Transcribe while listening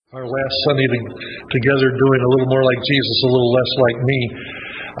Our last Sunday together doing a little more like Jesus, a little less like me.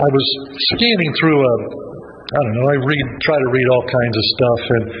 I was scanning through I try to read all kinds of stuff,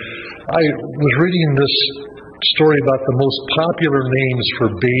 and I was reading this story about the most popular names for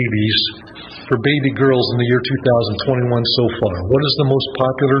babies, for baby girls in the year 2021 so far. What is the most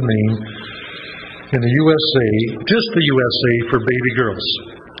popular name in the USA, just the USA, for baby girls?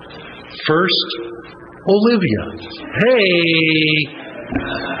 First, Olivia. Hey!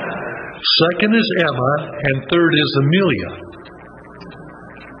 Second is Emma, and third is Amelia.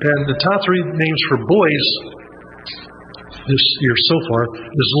 And the top three names for boys this year so far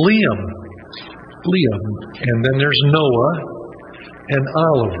is Liam. And then there's Noah and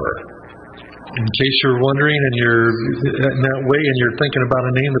Oliver. In case you're wondering and you're in that way and you're thinking about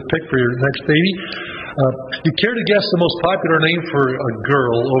a name to pick for your next baby, you care to guess the most popular name for a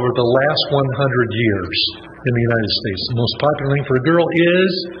girl over the last 100 years in the United States? The most popular name for a girl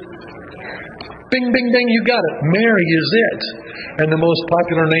is... Bing, bing, bing, you got it. Mary is it. And the most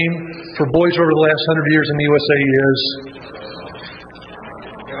popular name for boys over the last 100 years in the USA is...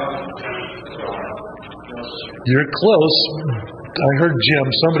 You're close. I heard Jim.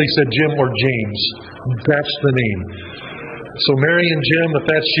 Somebody said Jim or James. That's the name. So Mary and Jim, if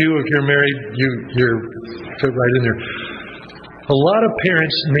that's you, if you're married, you're fit right in there. A lot of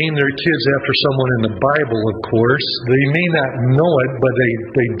parents name their kids after someone in the Bible, of course. They may not know it, but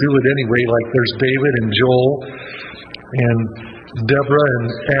they do it anyway. Like there's David and Joel and Deborah and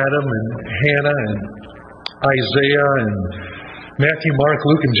Adam and Hannah and Isaiah and Matthew, Mark,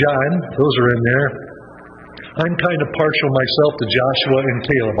 Luke, and John. Those are in there. I'm kind of partial myself to Joshua and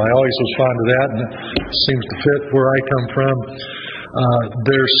Caleb. I always was fond of that, and it seems to fit where I come from.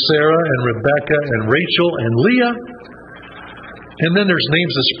 There's Sarah and Rebecca and Rachel and Leah. And then there's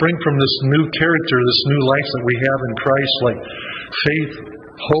names that spring from this new character, this new life that we have in Christ, like faith,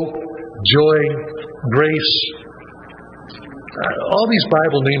 hope, joy, grace. All these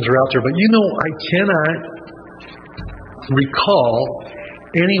Bible names are out there, but I cannot recall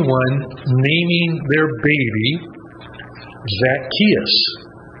anyone naming their baby Zacchaeus.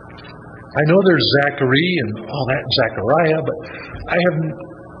 I know there's Zachary and all that, Zachariah, but I have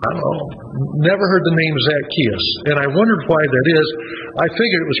never heard the name Zacchaeus. And I wondered why that is. I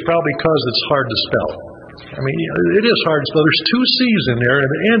figured it was probably because it's hard to spell. I mean, it is hard to spell. There's two C's in there, and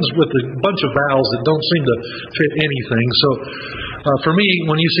it ends with a bunch of vowels that don't seem to fit anything. So for me,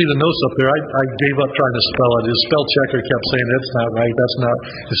 when you see the notes up there, I gave up trying to spell it. The spell checker kept saying, that's not right, that's not.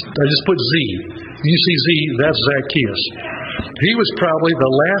 I just put Z. You see Z, that's Zacchaeus. He was probably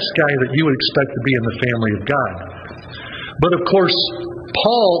the last guy that you would expect to be in the family of God. But of course,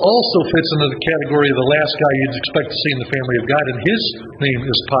 Paul also fits into the category of the last guy you'd expect to see in the family of God, and his name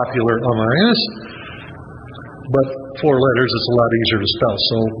is popular among us. But 4 letters, it's a lot easier to spell,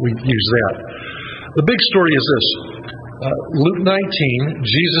 so we use that. The big story is this. Luke 19,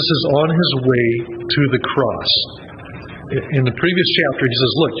 Jesus is on his way to the cross. In the previous chapter, he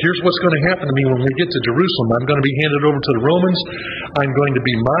says, look, here's what's going to happen to me when we get to Jerusalem. I'm going to be handed over to the Romans. I'm going to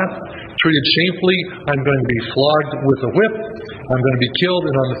be mocked, treated shamefully. I'm going to be flogged with a whip. I'm going to be killed,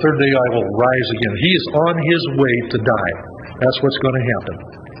 and on the third day I will rise again. He is on his way to die. That's what's going to happen.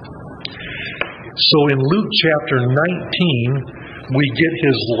 So in Luke chapter 19, we get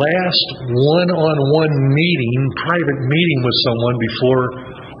his last one-on-one meeting, private meeting with someone before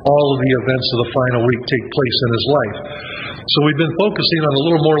all of the events of the final week take place in his life. So we've been focusing on a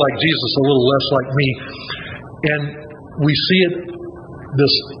little more like Jesus, a little less like me. And we see it,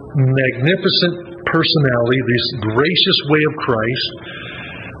 this magnificent personality, this gracious way of Christ,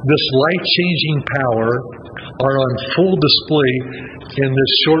 this life-changing power are on full display in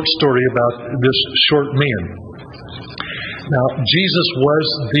this short story about this short man. Now, Jesus was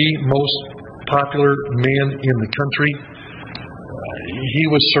the most popular man in the country. He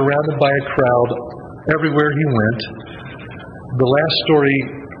was surrounded by a crowd everywhere he went. The last story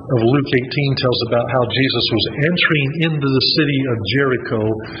of Luke 18 tells about how Jesus was entering into the city of Jericho,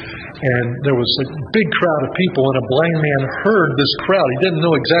 and there was a big crowd of people, and a blind man heard this crowd. He didn't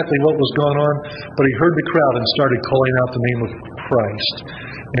know exactly what was going on, but he heard the crowd and started calling out the name of Christ,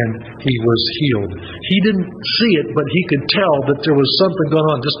 and he was healed. He didn't see it, but he could tell that there was something going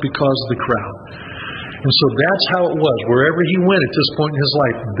on just because of the crowd. And so that's how it was. Wherever he went at this point in his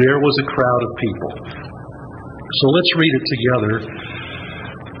life, there was a crowd of people. So let's read it together.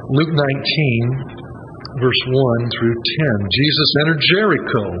 Luke 19, verse 1 through 10. Jesus entered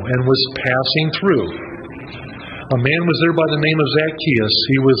Jericho and was passing through. A man was there by the name of Zacchaeus.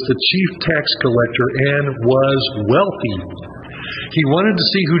 He was the chief tax collector and was wealthy. He wanted to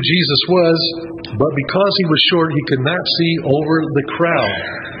see who Jesus was, but because he was short, he could not see over the crowd.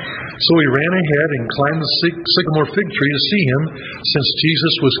 So he ran ahead and climbed the sycamore fig tree to see him, since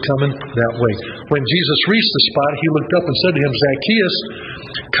Jesus was coming that way. When Jesus reached the spot, he looked up and said to him, Zacchaeus,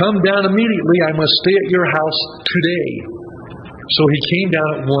 come down immediately. I must stay at your house today. So he came down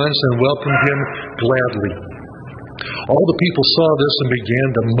at once and welcomed him gladly. All the people saw this and began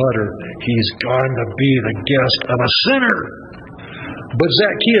to mutter, he's going to be the guest of a sinner. But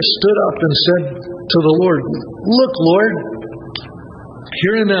Zacchaeus stood up and said to the Lord, look, Lord,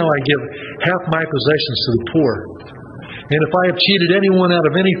 here and now I give half my possessions to the poor. And if I have cheated anyone out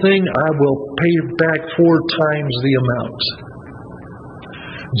of anything, I will pay back 4 times the amount.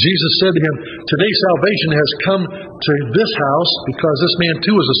 Jesus said to him, today salvation has come to this house, because this man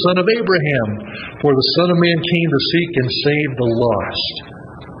too is a son of Abraham. For the Son of Man came to seek and save the lost.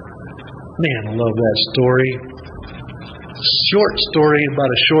 Man, I love that story. Short story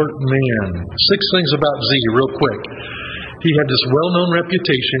about a short man. 6 things about Z, real quick. He had this well-known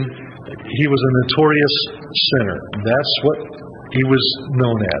reputation. He was a notorious sinner. That's what he was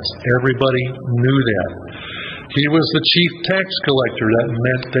known as. Everybody knew that. He was the chief tax collector. That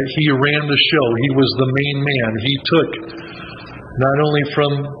meant that he ran the show. He was the main man. He took not only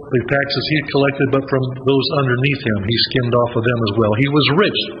from the taxes he collected, but from those underneath him. He skimmed off of them as well. He was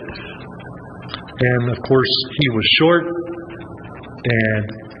rich. And, of course, he was short. And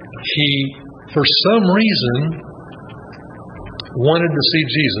he, for some reason, wanted to see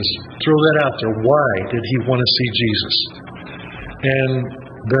Jesus. Throw that out there. Why did he want to see Jesus? And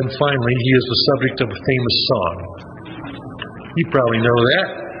then finally, he is the subject of a famous song. You probably know that.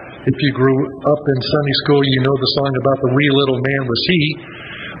 If you grew up in Sunday school, you know the song about the wee little man was he.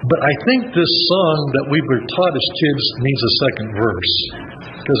 But I think this song that we were taught as kids needs a second verse,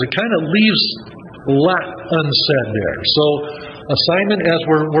 because it kind of leaves a lot unsaid there. So, assignment as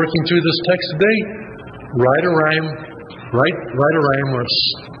we're working through this text today, write a rhyme or a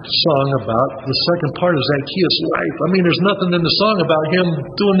song about the second part of Zacchaeus' life. I mean, there's nothing in the song about him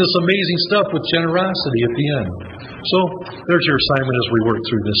doing this amazing stuff with generosity at the end. So, there's your assignment as we work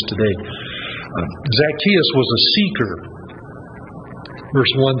through this today. Zacchaeus was a seeker.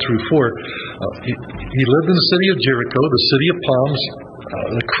 Verse 1 through 4. He lived in the city of Jericho, the city of palms,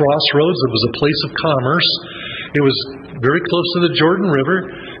 the crossroads. It was a place of commerce. It was very close to the Jordan River.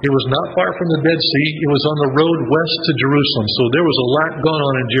 It was not far from the Dead Sea. It was on the road west to Jerusalem. So there was a lot going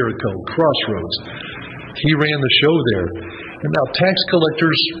on in Jericho, crossroads. He ran the show there. And now tax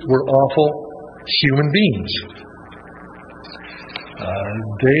collectors were awful human beings.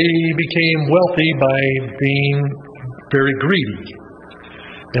 They became wealthy by being very greedy.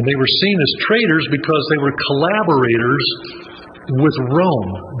 And they were seen as traitors because they were collaborators with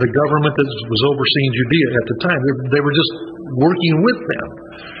Rome, the government that was overseeing Judea at the time. They were just working with them.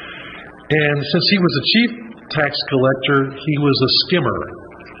 And since he was a chief tax collector, he was a skimmer.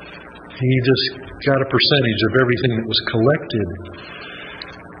 He just got a percentage of everything that was collected.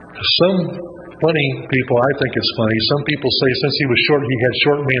 Some funny people, I think it's funny, some people say since he was short, he had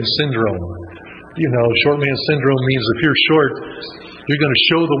short man syndrome. You know, short man syndrome means if you're short, you're going to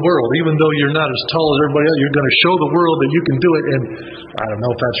show the world. Even though you're not as tall as everybody else, you're going to show the world that you can do it. And I don't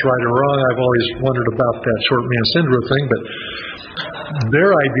know if that's right or wrong. I've always wondered about that short man syndrome thing. But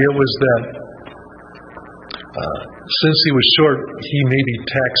their idea was that since he was short, he maybe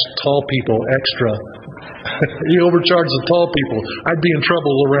taxed tall people extra. He overcharged the tall people. I'd be in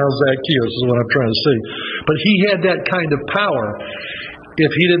trouble around Zacchaeus is what I'm trying to say. But he had that kind of power.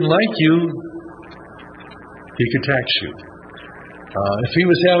 If he didn't like you, he could tax you. If he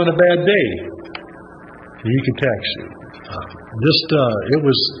was having a bad day, he could tax you. It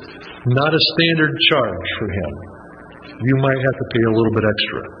was not a standard charge for him. You might have to pay a little bit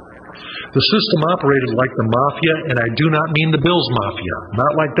extra. The system operated like the mafia, and I do not mean the Bills Mafia.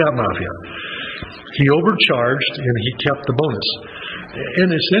 Not like that mafia. He overcharged, and he kept the bonus.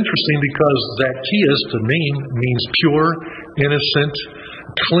 And it's interesting because Zacchaeus, the name, means pure, innocent,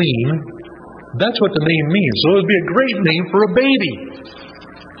 clean. That's what the name means. So it would be a great name for a baby.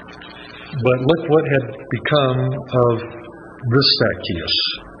 But look what had become of this Zacchaeus.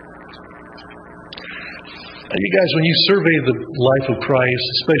 You guys, when you survey the life of Christ,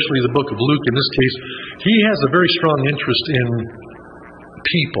 especially the book of Luke in this case, he has a very strong interest in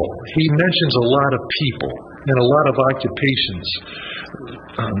people. He mentions a lot of people and a lot of occupations.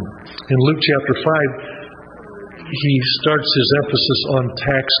 In Luke chapter 5, he starts his emphasis on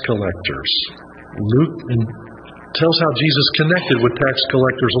tax collectors. Luke tells how Jesus connected with tax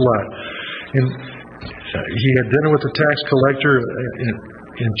collectors a lot. And he had dinner with the tax collector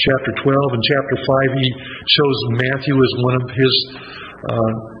in chapter 12. In chapter 5, he shows Matthew as one of his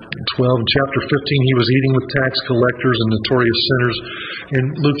 12. In chapter 15, he was eating with tax collectors and notorious sinners. In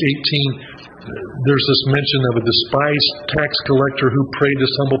Luke 18, there's this mention of a despised tax collector who prayed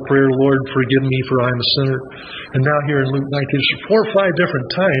this humble prayer, Lord, forgive me for I am a sinner. And now here in Luke 19, 4 or 5 different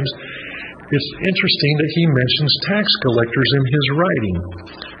times, it's interesting that he mentions tax collectors in his writing.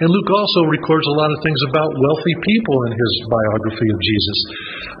 And Luke also records a lot of things about wealthy people in his biography of Jesus.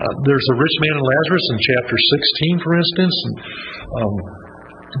 There's a rich man and Lazarus in chapter 16, for instance.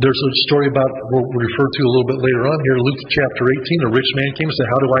 There's a story about, we'll refer to a little bit later on here, Luke chapter 18, a rich man came and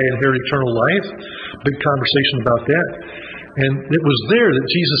said, how do I inherit eternal life? Big conversation about that. And it was there that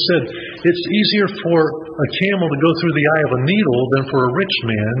Jesus said, it's easier for a camel to go through the eye of a needle than for a rich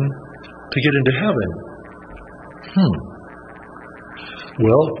man to get into heaven.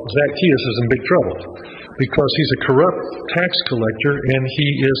 Well, Zacchaeus is in big trouble because he's a corrupt tax collector and he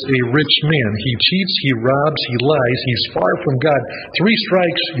is a rich man. He cheats, he robs, he lies, he's far from God. 3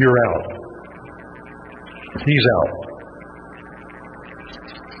 strikes, you're out. He's out.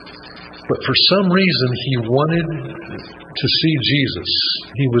 But for some reason, he wanted to see Jesus.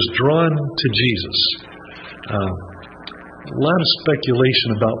 He was drawn to Jesus. A lot of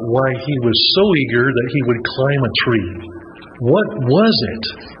speculation about why he was so eager that he would climb a tree. What was it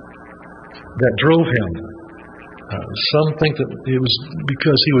that drove him? Some think that it was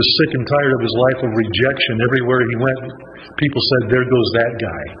because he was sick and tired of his life of rejection. Everywhere he went, people said, there goes that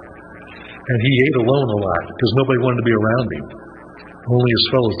guy. And he ate alone a lot because nobody wanted to be around him. Only his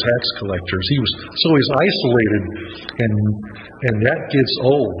fellow tax collectors. So he's isolated, and that gets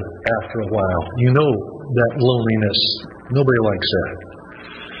old after a while. You know that loneliness. Nobody likes that.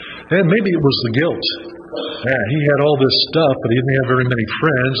 And maybe it was the guilt. Yeah, he had all this stuff, but he didn't have very many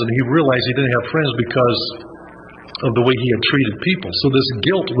friends, and he realized he didn't have friends because of the way he had treated people. So this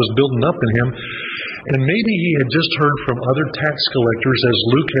guilt was building up in him, and maybe he had just heard from other tax collectors, as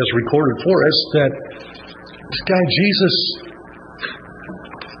Luke has recorded for us, that this guy Jesus,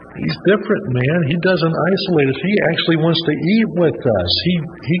 he's different, man. He doesn't isolate us. He actually wants to eat with us.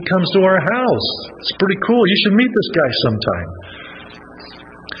 He comes to our house. It's pretty cool. You should meet this guy sometime.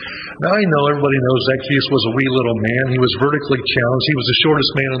 Now I know everybody knows Zacchaeus was a wee little man. He was vertically challenged. He was the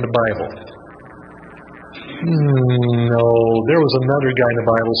shortest man in the Bible. No, there was another guy in the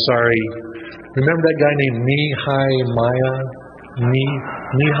Bible, sorry. Remember that guy named Nehemiah?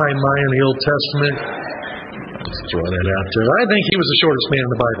 Nehemiah in the Old Testament? Let's throw that out there. I think he was the shortest man in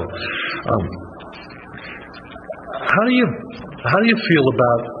the Bible. How do you feel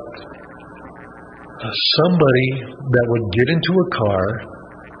about somebody that would get into a car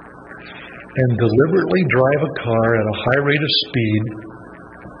and deliberately drive a car at a high rate of speed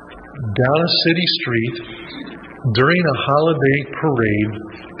down a city street during a holiday parade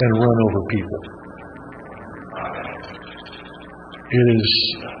and run over people? It is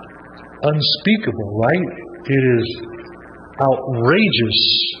unspeakable, right? It is outrageous.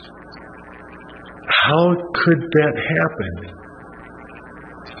 How could that happen?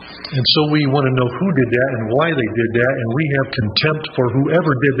 And so we want to know who did that and why they did that, and we have contempt for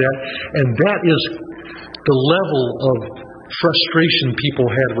whoever did that. And that is the level of frustration people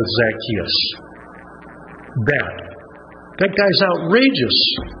had with Zacchaeus. That guy's outrageous.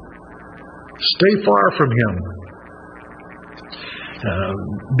 Stay far from him.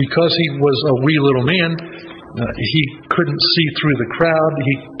 Because he was a wee little man, he couldn't see through the crowd.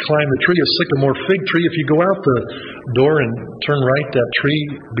 He climbed the tree, a sycamore fig tree. If you go out the door and turn right, that tree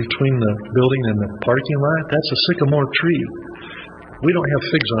between the building and the parking lot, that's a sycamore tree. We don't have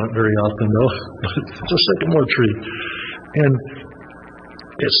figs on it very often, though. It's a sycamore tree. And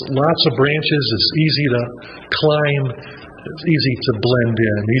it's lots of branches. It's easy to climb. It's easy to blend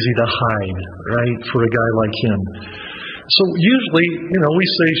in, easy to hide, right, for a guy like him. So usually, we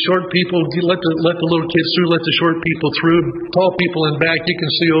say short people, let the little kids through, let the short people through. Tall people in back, you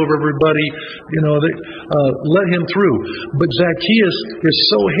can see over everybody. Let him through. But Zacchaeus is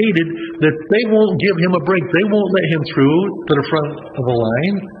so hated that they won't give him a break. They won't let him through to the front of the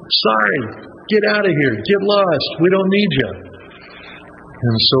line. Sorry, get out of here. Get lost. We don't need you.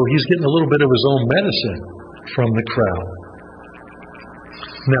 And so he's getting a little bit of his own medicine from the crowd.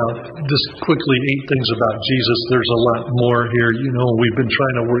 Now, just quickly, 8 things about Jesus. There's a lot more here. We've been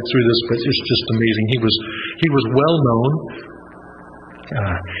trying to work through this, but it's just amazing. He was well known.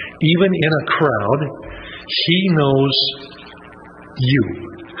 Even in a crowd, he knows you.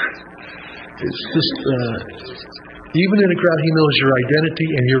 It's just, even in a crowd, he knows your identity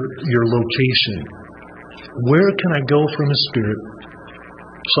and your location. Where can I go from his spirit?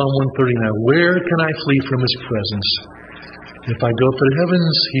 Psalm 139. Where can I flee from his presence? If I go to the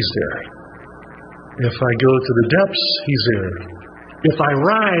heavens, he's there. If I go to the depths, he's there. If I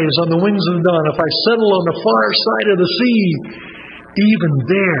rise on the wings of the dawn, if I settle on the far side of the sea, even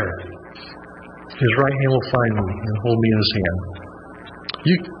there, His right hand will find me and hold me in His hand.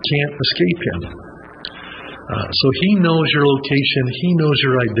 You can't escape Him. So He knows your location. He knows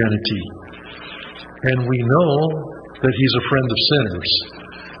your identity. And we know that He's a friend of sinners.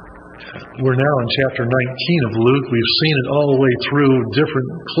 We're now in chapter 19 of Luke. We've seen it all the way through, different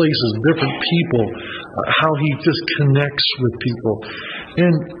places, different people, how He just connects with people.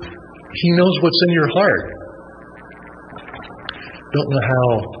 And He knows what's in your heart. Don't know how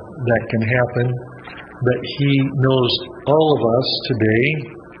that can happen, but He knows all of us today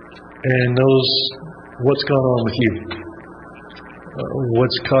and knows what's going on with you.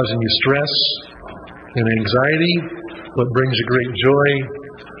 What's causing you stress and anxiety, what brings you great joy,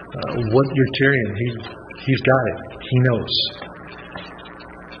 what you're carrying. He's got it. He knows.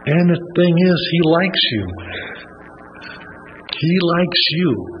 And the thing is, He likes you. He likes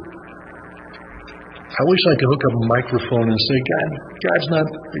you. I wish I could hook up a microphone and say, God's not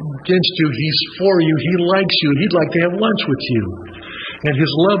against you. He's for you. He likes you. He'd like to have lunch with you. And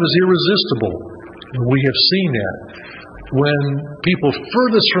His love is irresistible. And we have seen that. When people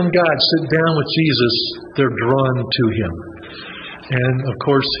furthest from God sit down with Jesus, they're drawn to Him. And, of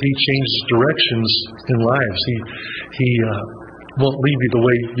course, He changes directions in lives. He won't leave you the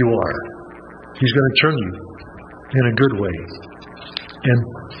way you are. He's going to turn you in a good way. And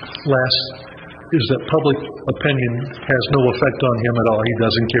last is that public opinion has no effect on Him at all. He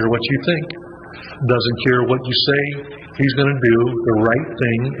doesn't care what you think. Doesn't care what you say. He's going to do the right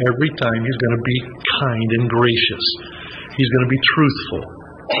thing every time. He's going to be kind and gracious. He's going to be truthful.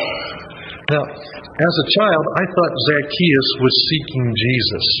 Now, as a child, I thought Zacchaeus was seeking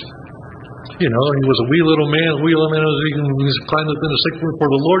Jesus. You know, he was a wee little man, he was climbing up in the sixth floor for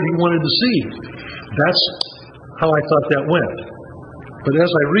the Lord he wanted to see. That's how I thought that went. But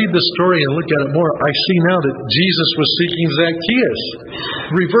as I read the story and look at it more, I see now that Jesus was seeking Zacchaeus.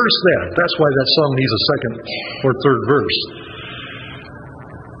 Reverse that. That's why that song needs a second or third verse.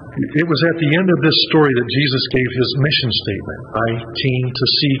 It was at the end of this story that Jesus gave His mission statement. I came to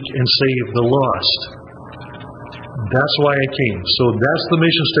seek and save the lost. That's why I came. So that's the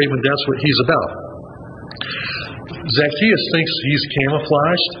mission statement. That's what He's about. Zacchaeus thinks he's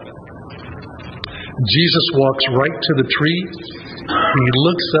camouflaged. Jesus walks right to the tree. He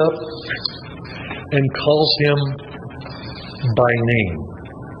looks up and calls him by name.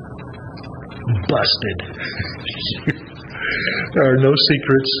 Busted. There are no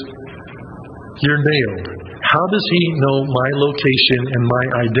secrets. You're nailed. How does He know my location and my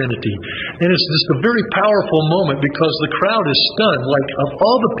identity? And it's just a very powerful moment because the crowd is stunned. Like, of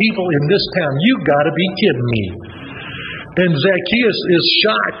all the people in this town, you got to be kidding me. And Zacchaeus is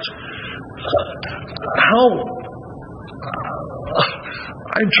shocked. How?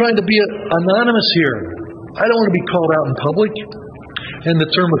 I'm trying to be anonymous here. I don't want to be called out in public. And the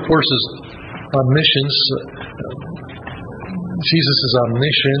term, of course, is omniscience. Jesus is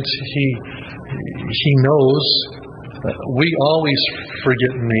omniscient. He knows. We always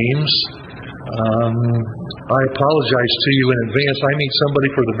forget names. I apologize to you in advance. I meet somebody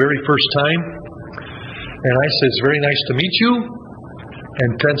for the very first time, and I say, it's very nice to meet you.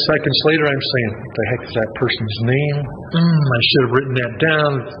 And 10 seconds later, I'm saying, what the heck is that person's name? I should have written that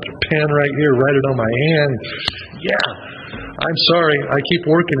down. A pen right here, write it on my hand. Yeah, I'm sorry. I keep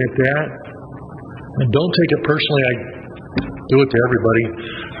working at that. And don't take it personally. I do it to everybody.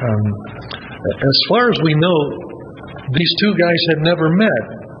 As far as we know, these two guys had never met,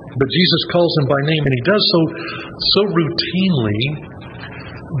 but Jesus calls them by name, and He does so routinely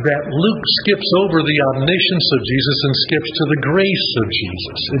that Luke skips over the omniscience of Jesus and skips to the grace of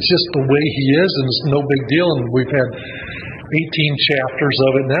Jesus. It's just the way He is, and it's no big deal. And we've had 18 chapters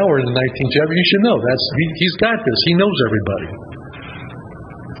of it. Now we're in the 19th chapter. You should know He's got this. He knows everybody.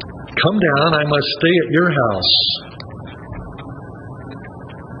 Come down. I must stay at your house.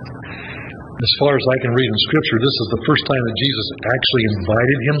 As far as I can read in Scripture, this is the first time that Jesus actually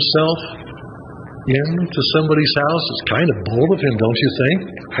invited Himself into somebody's house. It's kind of bold of Him, don't you think?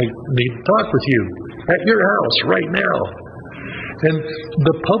 I need to talk with you at your house right now. And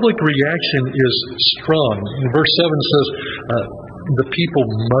the public reaction is strong. Verse 7 says, the people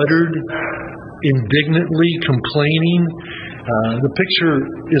muttered indignantly, complaining. The picture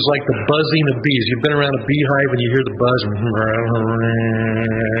is like the buzzing of bees. You've been around a beehive and you hear the buzz,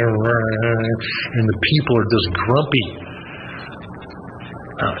 and the people are just grumpy.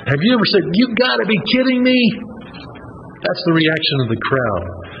 Have you ever said, you got to be kidding me? That's the reaction of the crowd.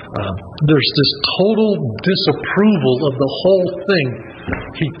 There's this total disapproval of the whole thing.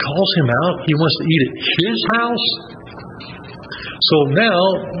 He calls him out. He wants to eat at his house. So now,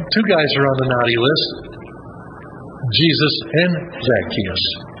 two guys are on the naughty list, Jesus and Zacchaeus.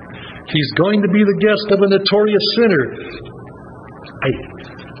 He's going to be the guest of a notorious sinner.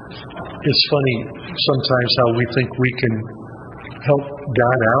 It's funny sometimes how we think we can help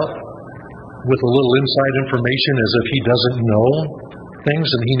God out with a little inside information as if He doesn't know things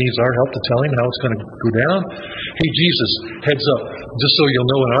and He needs our help to tell Him how it's going to go down. Hey, Jesus, heads up. Just so you'll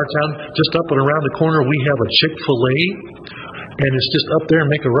know, in our town, just up and around the corner, we have a Chick-fil-A. And it's just up there and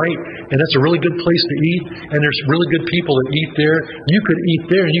make a right. And that's a really good place to eat. And there's really good people that eat there. You could eat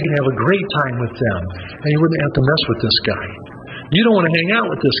there and you can have a great time with them. And you wouldn't have to mess with this guy. You don't want to hang out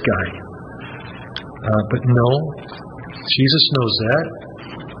with this guy. But no, Jesus knows that.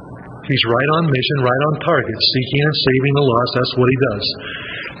 He's right on mission, right on target, seeking and saving the lost. That's what He does.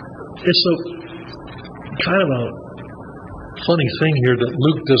 It's a kind of a funny thing here that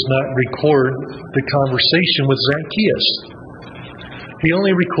Luke does not record the conversation with Zacchaeus. He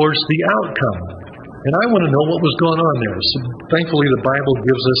only records the outcome. And I want to know what was going on there. So thankfully, the Bible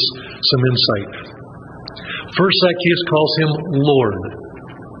gives us some insight. First, Zacchaeus calls Him Lord,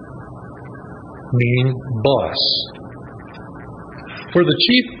 meaning boss. For the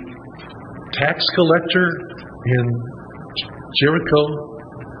chief tax collector in Jericho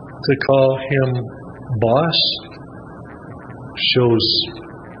to call him boss shows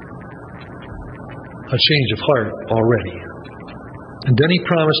a change of heart already. And then He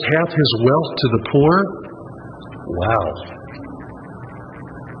promised half His wealth to the poor. Wow.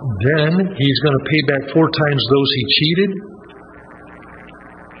 Then He's going to pay back 4 times those He cheated.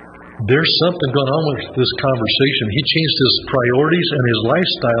 There's something going on with this conversation. He changed his priorities and his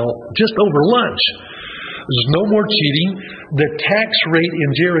lifestyle just over lunch. There's no more cheating. The tax rate in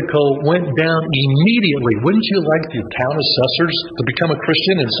Jericho went down immediately. Wouldn't you like the town assessors to become a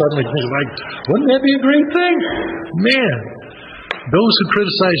Christian and suddenly think like, wouldn't that be a great thing? Man, those who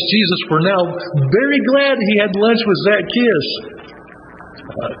criticized Jesus were now very glad He had lunch with Zacchaeus.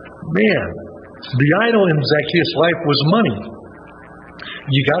 Man, the idol in Zacchaeus' life was money.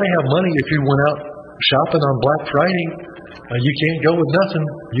 You got to have money if you went out shopping on Black Friday. You can't go with nothing.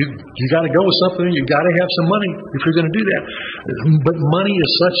 You got to go with something. You got to have some money if you're going to do that. But money is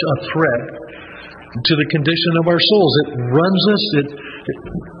such a threat to the condition of our souls. It runs us. It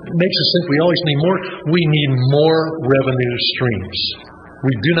makes us think we always need more. We need more revenue streams.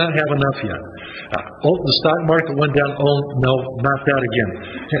 We do not have enough yet. The stock market went down. Oh, no, not that again.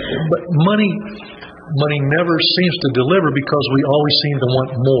 But money never seems to deliver because we always seem to want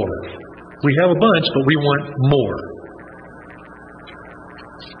more. We have a bunch, but we want more.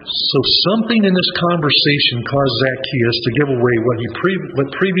 So something in this conversation caused Zacchaeus to give away what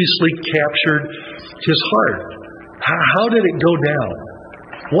previously captured his heart. How did it go down?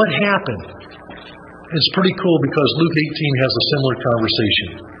 What happened? It's pretty cool because Luke 18 has a similar conversation.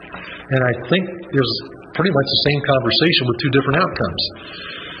 And I think there's pretty much the same conversation with 2 different outcomes.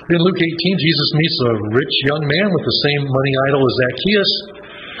 In Luke 18, Jesus meets a rich young man with the same money idol as Zacchaeus.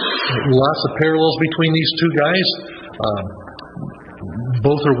 Lots of parallels between these 2 guys.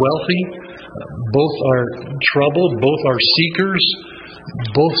 Both are wealthy. Both are troubled. Both are seekers.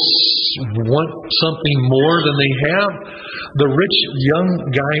 Both want something more than they have. The rich young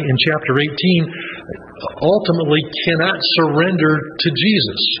guy in chapter 18 ultimately cannot surrender to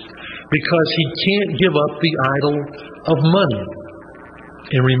Jesus because he can't give up the idol of money.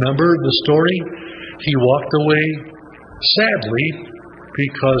 And remember the story? He walked away sadly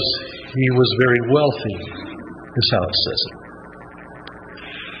because he was very wealthy, is how it says it.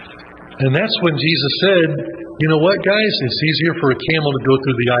 And that's when Jesus said, you know what, guys? It's easier for a camel to go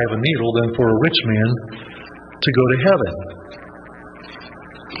through the eye of a needle than for a rich man to go to heaven.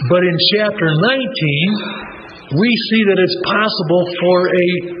 But in chapter 19, we see that it's possible for a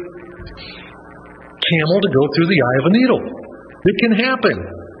camel to go through the eye of a needle. It can happen.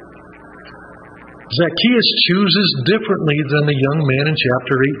 Zacchaeus chooses differently than the young man in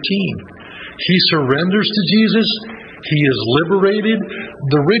chapter 18. He surrenders to Jesus. He is liberated.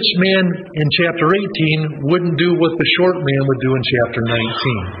 The rich man in chapter 18 wouldn't do what the short man would do in chapter 19.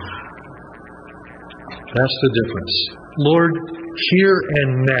 That's the difference. Lord, here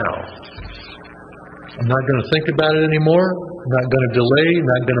and now. I'm not going to think about it anymore. I'm not going to delay. I'm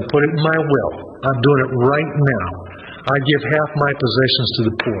not going to put it in my will. I'm doing it right now. I give half my possessions to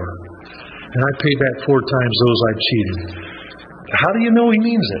the poor. And I pay back 4 times those I've cheated. How do you know he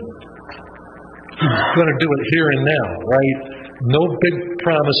means it? He's going to do it here and now, right? No big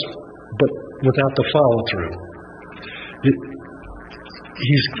promise, but without the follow-through.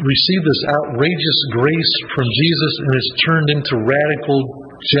 He's received this outrageous grace from Jesus and it's turned into radical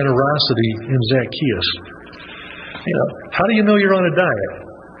generosity in Zacchaeus. How do you know you're on a diet?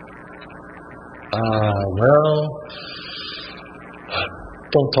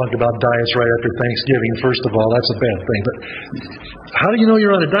 Don't talk about diets right after Thanksgiving. First of all, that's a bad thing. But how do you know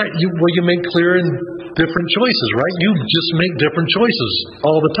you're on a diet? You make clear and different choices, right? You just make different choices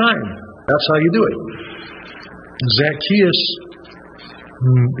all the time. That's how you do it. Zacchaeus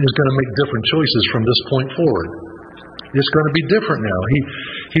is going to make different choices from this point forward. It's going to be different now.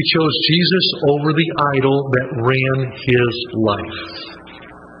 He chose Jesus over the idol that ran his life.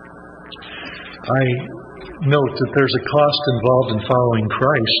 I note that there's a cost involved in following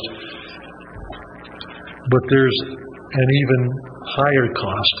Christ, but there's an even higher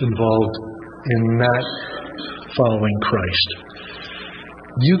cost involved in not following Christ.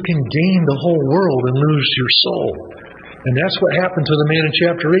 You can gain the whole world and lose your soul. And that's what happened to the man in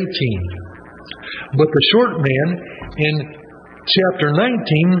chapter 18. But the short man in chapter 19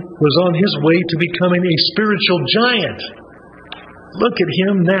 was on his way to becoming a spiritual giant. Look at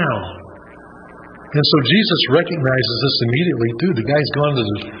him now. And so Jesus recognizes this immediately too. The guy's gone to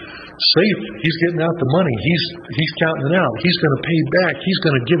the safe. He's getting out the money. He's counting it out. He's going to pay back. He's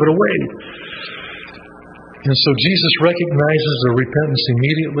going to give it away. And so Jesus recognizes the repentance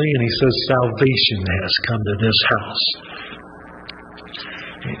immediately, and he says, salvation has come to this house.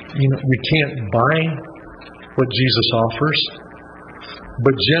 You can't buy what Jesus offers,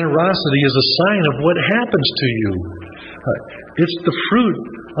 but generosity is a sign of what happens to you. It's the fruit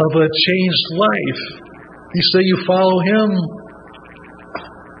of a changed life. You say you follow him.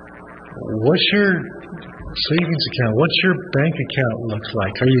 What's your savings account? What's your bank account looks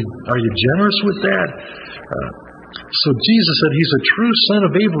like? Are you generous with that? So Jesus said he's a true son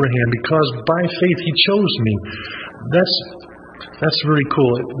of Abraham because by faith he chose me. That's very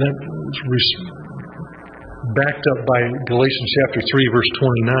cool. That's backed up by Galatians chapter 3 verse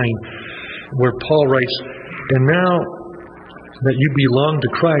 29, where Paul writes, and now that you belong to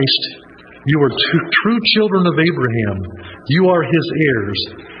Christ, you are true children of Abraham. You are his heirs,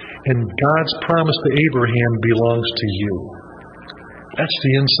 and God's promise to Abraham belongs to you. That's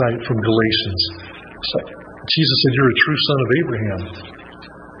the insight from Galatians. So Jesus said, you're a true son of Abraham.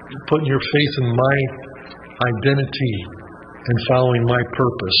 You're putting your faith in my identity and following my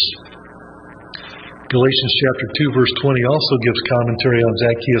purpose. Galatians chapter 2 verse 20 also gives commentary on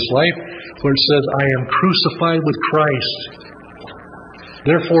Zacchaeus' life, where it says, I am crucified with Christ.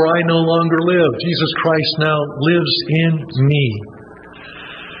 Therefore I no longer live. Jesus Christ now lives in me.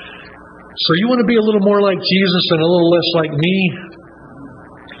 So you want to be a little more like Jesus and a little less like me?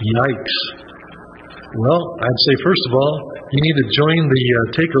 Yikes. Well, I'd say first of all, you need to join the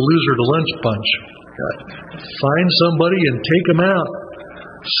Take a Loser to Lunch bunch. Find somebody and take them out.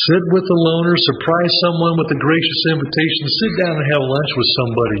 Sit with the loner, surprise someone with a gracious invitation. Sit down and have lunch with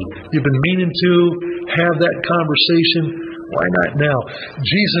somebody. You've been meaning to have that conversation. Why not now?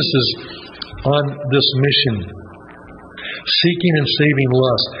 Jesus is on this mission, seeking and saving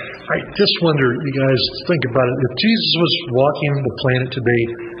lost. I just wonder, you guys, think about it. If Jesus was walking the planet today,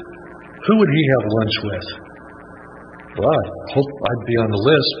 who would he have lunch with? Well, I hope I'd be on the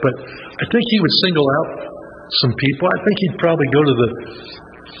list, but I think he would single out some people. I think he'd probably go to the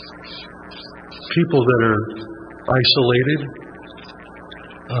people that are isolated,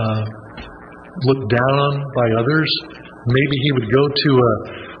 looked down on by others. Maybe he would go to a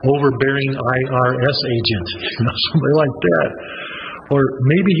overbearing IRS agent, somebody like that. Or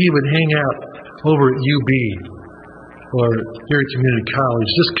maybe he would hang out over at UB or here at community college,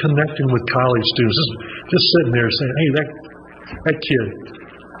 just connecting with college students, just sitting there saying, hey, that kid,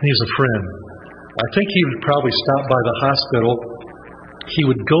 he's a friend. I think he would probably stop by the hospital. He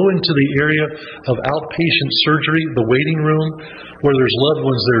would go into the area of outpatient surgery, the waiting room, where there's loved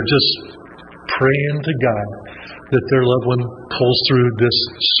ones that are just praying to God that their loved one pulls through this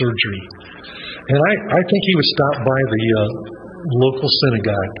surgery. And I think he would stop by the local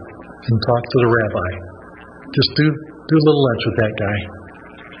synagogue and talk to the rabbi. Just do a little lunch with that guy.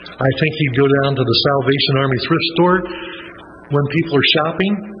 I think he'd go down to the Salvation Army thrift store when people are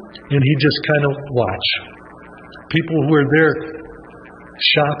shopping, and he'd just kind of watch. People who are there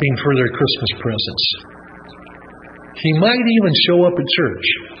shopping for their Christmas presents. He might even show up at church.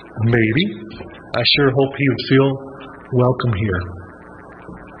 Maybe. I sure hope he would feel welcome here.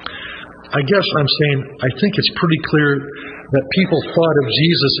 I guess I'm saying, I think it's pretty clear that people thought of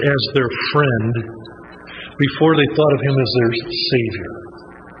Jesus as their friend before they thought of him as their Savior.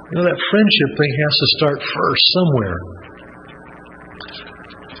 That friendship thing has to start first somewhere.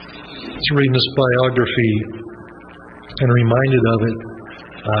 I was reading this biography and reminded of it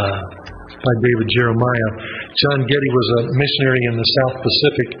by David Jeremiah. John Getty was a missionary in the South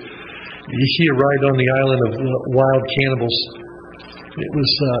Pacific, he arrived on the island of wild cannibals. It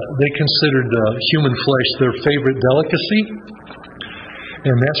was they considered human flesh their favorite delicacy,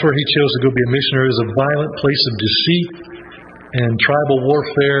 and that's where he chose to go be a missionary. It was a violent place of deceit and tribal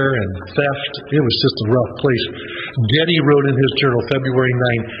warfare and theft. It was just a rough place. Getty wrote in his journal, February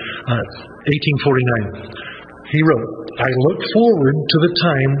 9, 1849, he wrote, "I look forward to the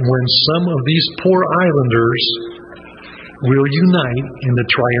time when some of these poor islanders will unite in the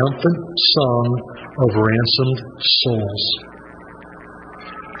triumphant song of ransomed souls."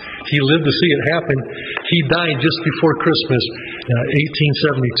 He lived to see it happen. He died just before Christmas,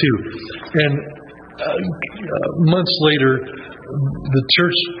 1872. And months later, the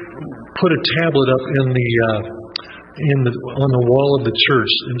church put a tablet up on the wall of the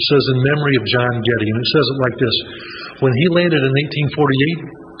church. It says, "In memory of John Getty." And it says it like this: "When he landed in 1848,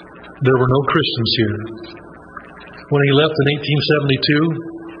 there were no Christians here. When he left in 1872,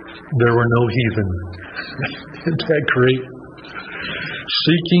 there were no heathen." Isn't that great?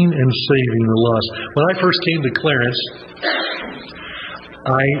 Seeking and saving the lost. When I first came to Clarence,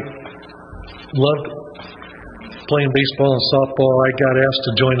 I loved playing baseball and softball. I got asked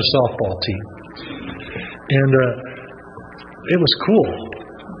to join a softball team. And it was cool.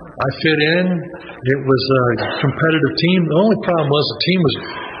 I fit in. It was a competitive team. The only problem was the team was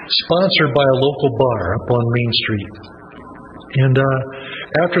sponsored by a local bar up on Main Street. And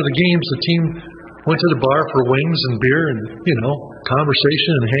after the games, the team went to the bar for wings and beer and,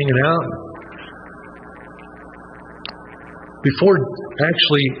 conversation and hanging out. Before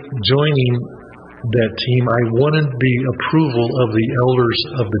actually joining that team, I wanted the approval of the elders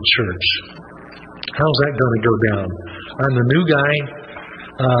of the church. How's that going to go down? I'm the new guy.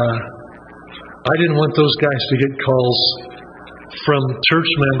 I didn't want those guys to get calls from church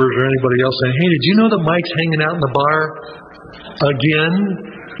members or anybody else saying, "Hey, did you know that Mike's hanging out in the bar again?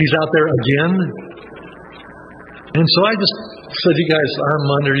 He's out there again." And so I just said, "You guys, I'm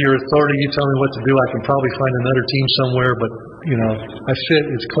under your authority. You tell me what to do. I can probably find another team somewhere, but, I fit.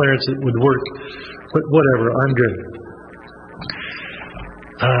 It's Clarence. It would work. But whatever, I'm good."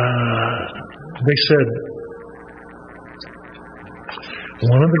 They said,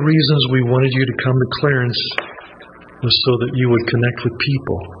 "One of the reasons we wanted you to come to Clarence was so that you would connect with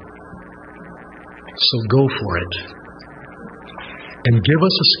people. So go for it. And give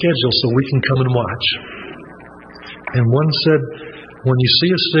us a schedule so we can come and watch." And one said, "When you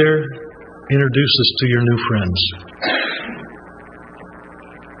see us there, introduce us to your new friends."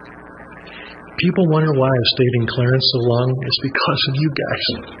 People wonder why I've stayed in Clarence so long. It's because of you guys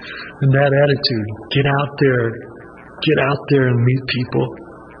and that attitude. Get out there and meet people.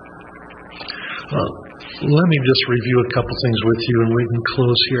 Let me just review a couple things with you and we can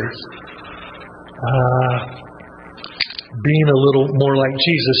close here. Being a little more like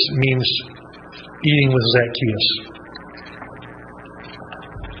Jesus means eating with Zacchaeus.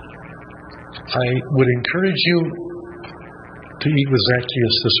 I would encourage you to eat with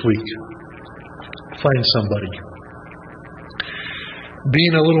Zacchaeus this week. Find somebody.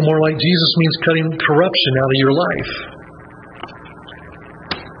 Being a little more like Jesus means cutting corruption out of your life.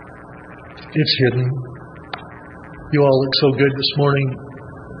 It's hidden. You all look so good this morning.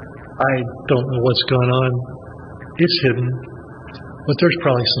 I don't know what's gone on. It's hidden. But there's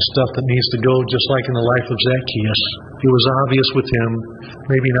probably some stuff that needs to go, just like in the life of Zacchaeus. It was obvious with him,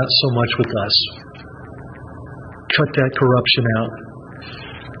 maybe not so much with us. Cut that corruption out.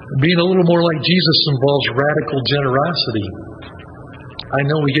 Being a little more like Jesus involves radical generosity. I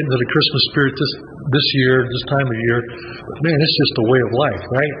know we get into the Christmas spirit this year, this time of year, but man, it's just a way of life,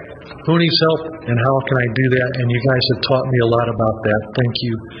 right? Who needs help and how can I do that? And you guys have taught me a lot about that. Thank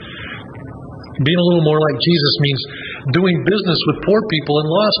you. Being a little more like Jesus means doing business with poor people and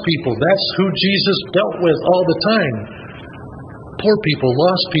lost people. That's who Jesus dealt with all the time. Poor people,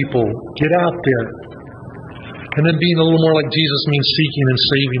 lost people, get out there. And then being a little more like Jesus means seeking and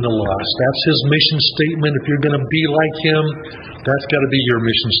saving the lost. That's his mission statement. If you're going to be like him, that's got to be your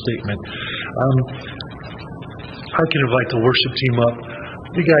mission statement. I can invite the worship team up.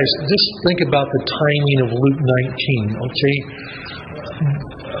 You guys, just think about the timing of Luke 19, okay?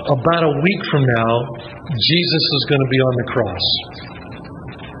 About a week from now, Jesus is going to be on the cross.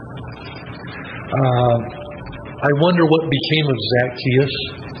 I wonder what became of Zacchaeus.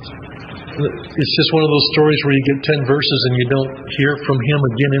 It's just one of those stories where you get 10 verses and you don't hear from him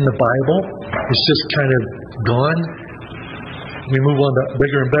again in the Bible. It's just kind of gone. We move on to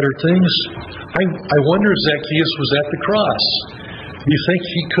bigger and better things. I wonder if Zacchaeus was at the cross. Do you think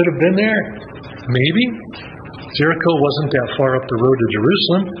he could have been there? Maybe. Jericho wasn't that far up the road to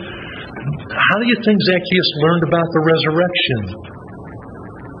Jerusalem. How do you think Zacchaeus learned about the resurrection?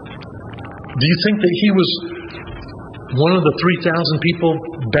 Do you think that he was one of the 3,000 people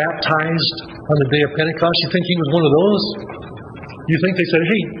baptized on the day of Pentecost? You think he was one of those? You think they said,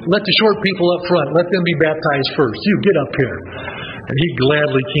 hey, let the short people up front, let them be baptized first. You get up here. And he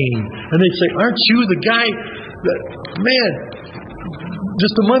gladly came. And they'd say, aren't you the guy that, man,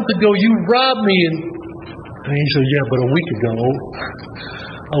 just a month ago you robbed me? And he said, yeah, but a week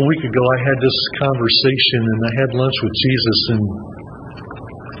ago I had this conversation and I had lunch with Jesus and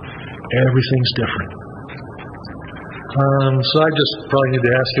everything's different. So I just probably need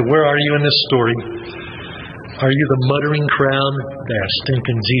to ask you, where are you in this story? Are you the muttering crowd? That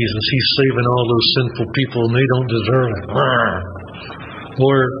stinking Jesus, he's saving all those sinful people and they don't deserve it.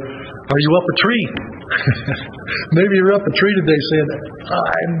 Or are you up a tree? Maybe you're up a tree today saying,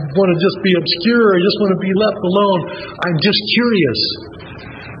 I want to just be obscure. I just want to be left alone. I'm just curious.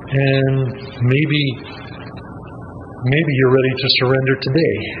 And maybe you're ready to surrender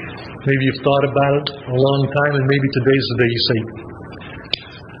today. Maybe you've thought about it a long time, and maybe today's the day you say,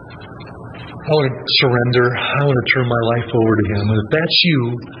 I want to surrender. I want to turn my life over to Him. And if that's you,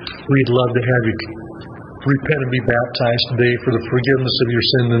 we'd love to have you repent and be baptized today for the forgiveness of your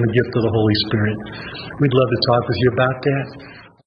sin and the gift of the Holy Spirit. We'd love to talk with you about that.